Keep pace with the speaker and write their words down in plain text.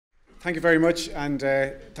Thank you very much, and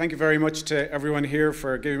thank you very much to everyone here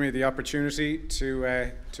for giving me the opportunity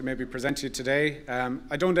to maybe present to you today.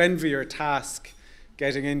 I don't envy your task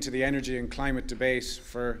getting into the energy and climate debate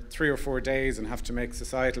for 3 or 4 days and have to make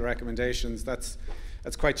societal recommendations. That's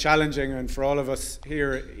quite challenging, and for all of us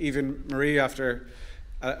here, even Marie, after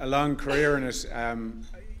a long career in it,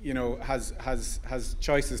 you know, has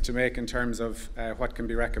choices to make in terms of what can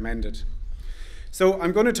be recommended. So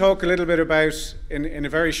I'm going to talk a little bit about, in a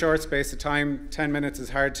very short space of time, 10 minutes is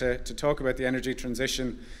hard to talk about the energy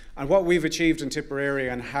transition and what we've achieved in Tipperary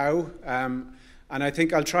and how. And I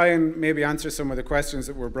think I'll try and maybe answer some of the questions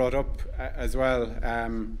that were brought up as well.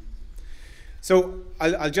 So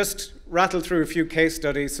I'll just rattle through a few case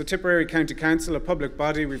studies. So Tipperary County Council, a public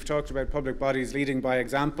body, we've talked about public bodies leading by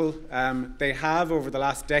example. They have, over the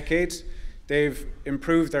last decade, they've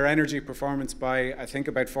improved their energy performance by, I think,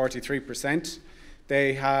 about 43%.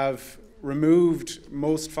 They have removed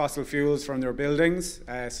most fossil fuels from their buildings,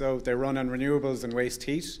 so they run on renewables and waste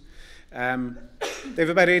heat. They have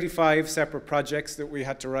about 85 separate projects that we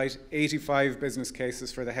had to write 85 business cases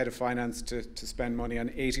for the head of finance to spend money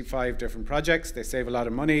on 85 different projects. They save a lot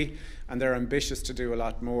of money and they're ambitious to do a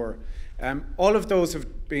lot more. All of those have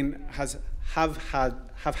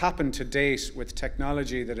happened to date with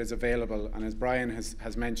technology that is available, and as Brian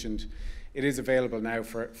has mentioned, it is available now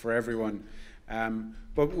for everyone.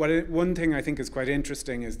 But one thing I think is quite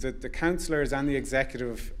interesting is that the councillors and the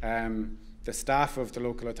executive, the staff of the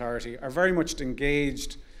local authority, are very much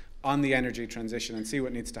engaged on the energy transition and see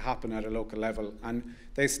what needs to happen at a local level. And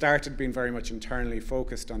they started being very much internally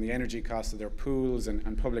focused on the energy costs of their pools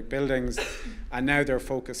and public buildings, and now they're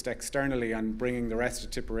focused externally on bringing the rest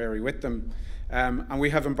of Tipperary with them. And we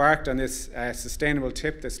have embarked on this sustainable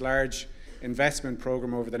TIP, this large investment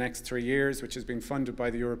programme over the next 3 years, which has been funded by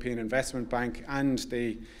the European Investment Bank and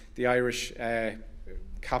the Irish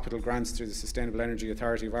capital grants through the Sustainable Energy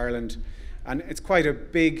Authority of Ireland. And it's quite a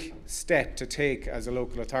big step to take as a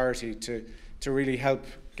local authority to really help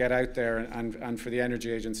get out there and for the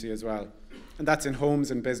Energy Agency as well. And that's in homes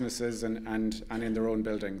and businesses and in their own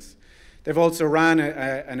buildings. They've also ran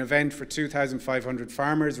an event for 2,500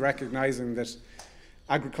 farmers, recognising that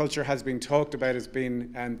agriculture has been talked about as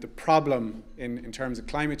being the problem in terms of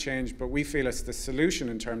climate change, but we feel it's the solution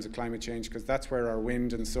in terms of climate change, because that's where our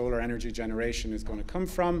wind and solar energy generation is going to come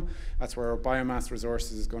from. That's where our biomass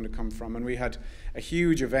resources is going to come from. And we had a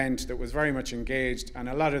huge event that was very much engaged, and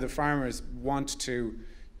a lot of the farmers want to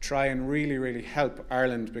try and really help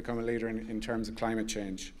Ireland become a leader in terms of climate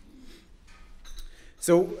change.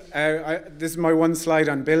 So this is my one slide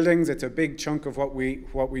on buildings. It's a big chunk of what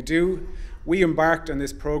we do. We embarked on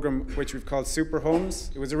this programme, which we've called Super Homes.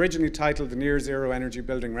 It was originally titled the Near Zero Energy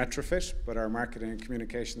Building Retrofit, but our marketing and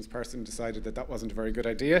communications person decided that wasn't a very good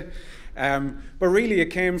idea. But really it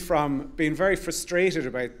came from being very frustrated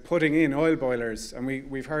about putting in oil boilers. And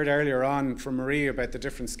we've heard earlier on from Marie about the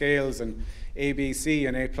different scales and A, B, C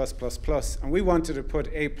and A+++. And we wanted to put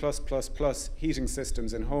A+++ heating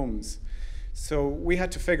systems in homes. So we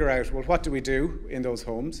had to figure out, well, what do we do in those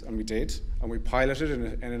homes? And we did, and we piloted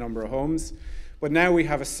in a number of homes. But now we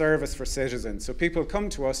have a service for citizens. So people come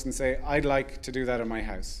to us and say, I'd like to do that in my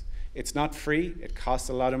house. It's not free, it costs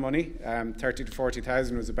a lot of money. 30 to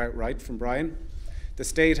 40,000 was about right from Brian. The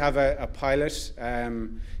state have a pilot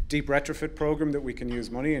deep retrofit program that we can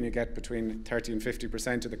use money, and you get between 30 and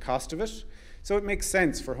 50% of the cost of it. So it makes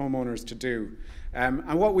sense for homeowners to do.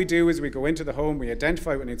 And what we do is we go into the home, we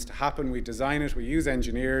identify what needs to happen, we design it, we use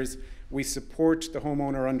engineers, we support the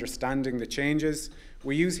homeowner understanding the changes,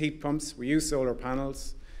 we use heat pumps, we use solar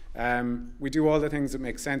panels, we do all the things that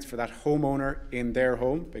make sense for that homeowner in their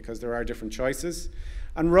home, because there are different choices.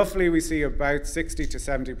 And roughly we see about 60 to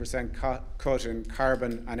 70% cut in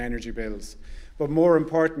carbon and energy bills. But more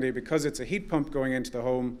importantly, because it's a heat pump going into the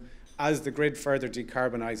home, as the grid further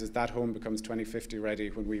decarbonises, that home becomes 2050 ready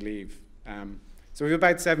when we leave. So we have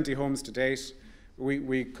about 70 homes to date.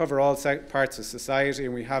 We cover all parts of society,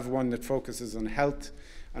 and we have one that focuses on health.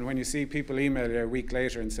 And when you see people email you a week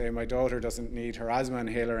later and say, my daughter doesn't need her asthma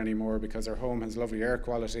inhaler anymore because her home has lovely air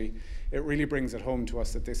quality, it really brings it home to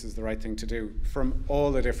us that this is the right thing to do from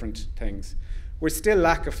all the different things. We still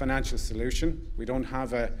lack a financial solution. We don't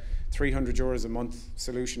have a 300 euros a month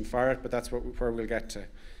solution for it, but that's where we'll get to.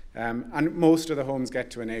 And most of the homes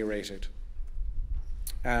get to an A rated.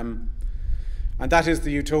 And that is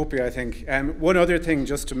the utopia, I think. One other thing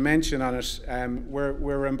just to mention on it,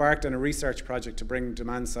 we're embarked on a research project to bring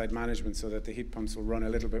demand-side management so that the heat pumps will run a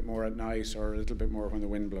little bit more at night or a little bit more when the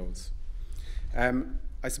wind blows.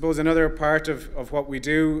 I suppose another part of what we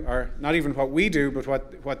do, or not even what we do, but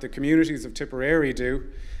what the communities of Tipperary do,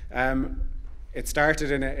 It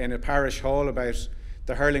started in a parish hall about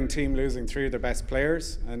the hurling team losing 3 of their best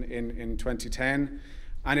players in 2010,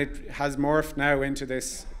 and it has morphed now into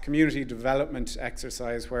this community development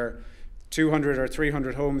exercise where 200 or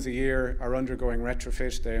 300 homes a year are undergoing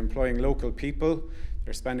retrofit. They're employing local people.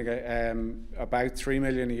 They're spending about $3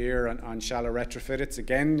 million a year on shallow retrofit. It's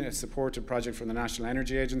again a supported project from the National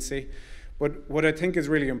Energy Agency. But what I think is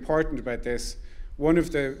really important about this, one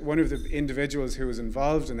of the individuals who was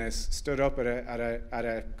involved in this stood up at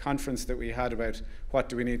a conference that we had about what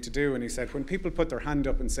do we need to do, and he said, when people put their hand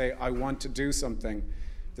up and say, I want to do something,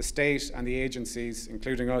 the state and the agencies,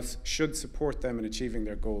 including us, should support them in achieving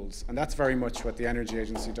their goals. And that's very much what the Energy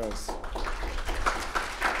Agency does.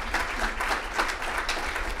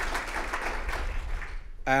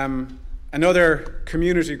 Another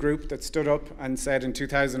community group that stood up and said in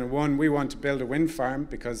 2001, we want to build a wind farm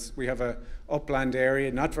because we have an upland area,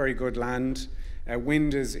 not very good land.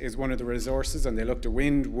 Wind is one of the resources, and they looked at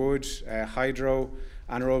wind, wood, hydro,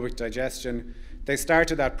 anaerobic digestion. They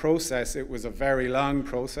started that process. It was a very long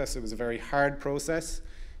process. It was a very hard process.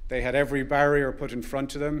 They had every barrier put in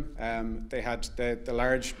front of them. They had the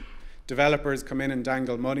large developers come in and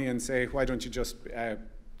dangle money and say, why don't you just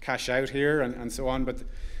cash out here, and so on. But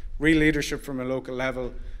real leadership from a local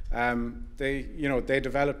level, they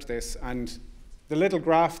developed this. And the little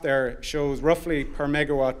graph there shows roughly per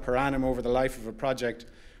megawatt per annum over the life of a project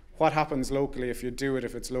what happens locally if you do it,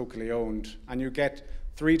 if it's locally owned. And you get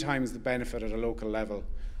 3 times the benefit at a local level.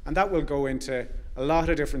 And that will go into a lot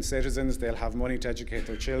of different citizens. They'll have money to educate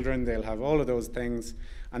their children. They'll have all of those things.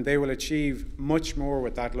 And they will achieve much more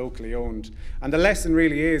with that locally owned. And the lesson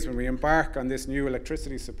really is, when we embark on this new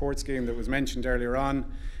electricity support scheme that was mentioned earlier on,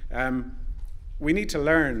 we need to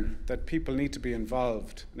learn that people need to be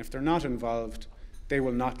involved. And if they're not involved, they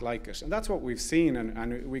will not like it. And that's what we've seen,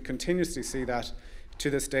 and we continuously see that to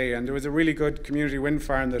this day. And there was a really good community wind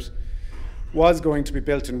farm that was going to be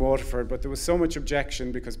built in Waterford, but there was so much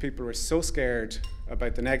objection because people were so scared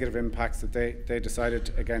about the negative impacts that they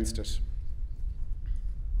decided against it.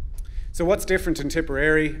 So what's different in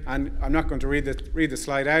Tipperary? And I'm not going to read the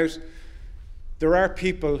slide out. There are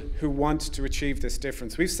people who want to achieve this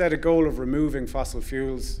difference. We've set a goal of removing fossil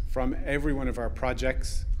fuels from every one of our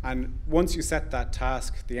projects, and once you set that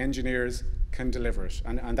task, the engineers can deliver it.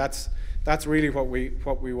 And that's really what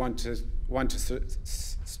we want to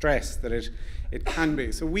stress, that it can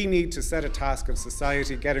be. So we need to set a task of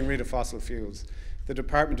society getting rid of fossil fuels. The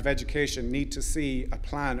Department of Education need to see a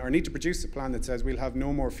plan, or need to produce a plan that says we'll have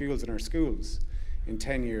no more fuels in our schools in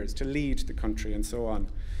 10 years to lead the country, and so on.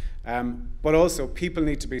 But also people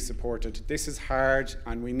need to be supported. This is hard,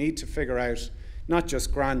 and we need to figure out not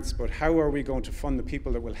just grants, but how are we going to fund the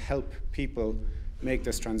people that will help people make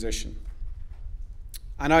this transition.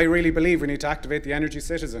 And I really believe we need to activate the energy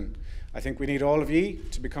citizen. I think we need all of you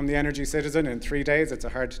to become the energy citizen in 3 days. It's a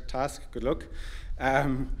hard task. Good luck.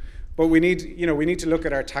 But we need to look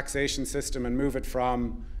at our taxation system and move it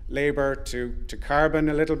from labour to carbon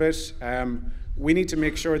a little bit. We need to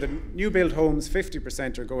make sure that new build homes,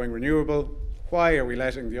 50% are going renewable. Why are we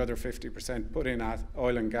letting the other 50% put in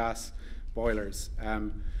oil and gas boilers?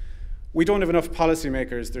 We don't have enough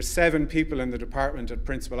policymakers. There's 7 people in the department at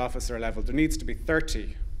principal officer level. There needs to be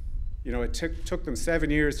 30. It took them 7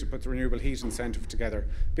 years to put the renewable heat incentive together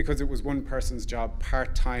because it was one person's job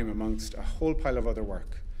part-time amongst a whole pile of other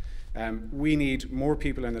work. We need more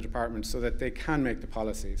people in the department so that they can make the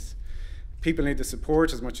policies. People need the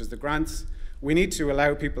support as much as the grants. We need to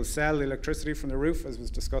allow people to sell the electricity from the roof, as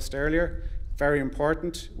was discussed earlier. Very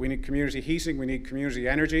important. We need community heating. We need community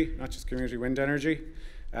energy, not just community wind energy.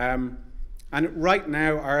 And right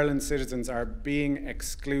now, Ireland's citizens are being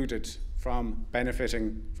excluded from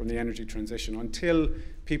benefiting from the energy transition. Until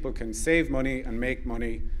people can save money and make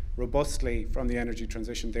money robustly from the energy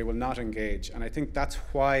transition, they will not engage. And I think that's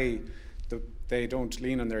why they don't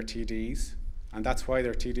lean on their TDs, and that's why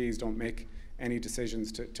their TDs don't make any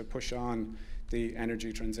decisions to push on the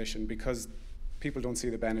energy transition, because people don't see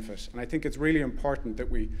the benefit. And I think it's really important that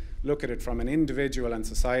we look at it from an individual and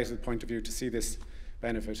societal point of view to see this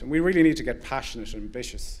benefit. And we really need to get passionate and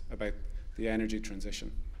ambitious about the energy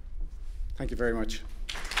transition. Thank you very much.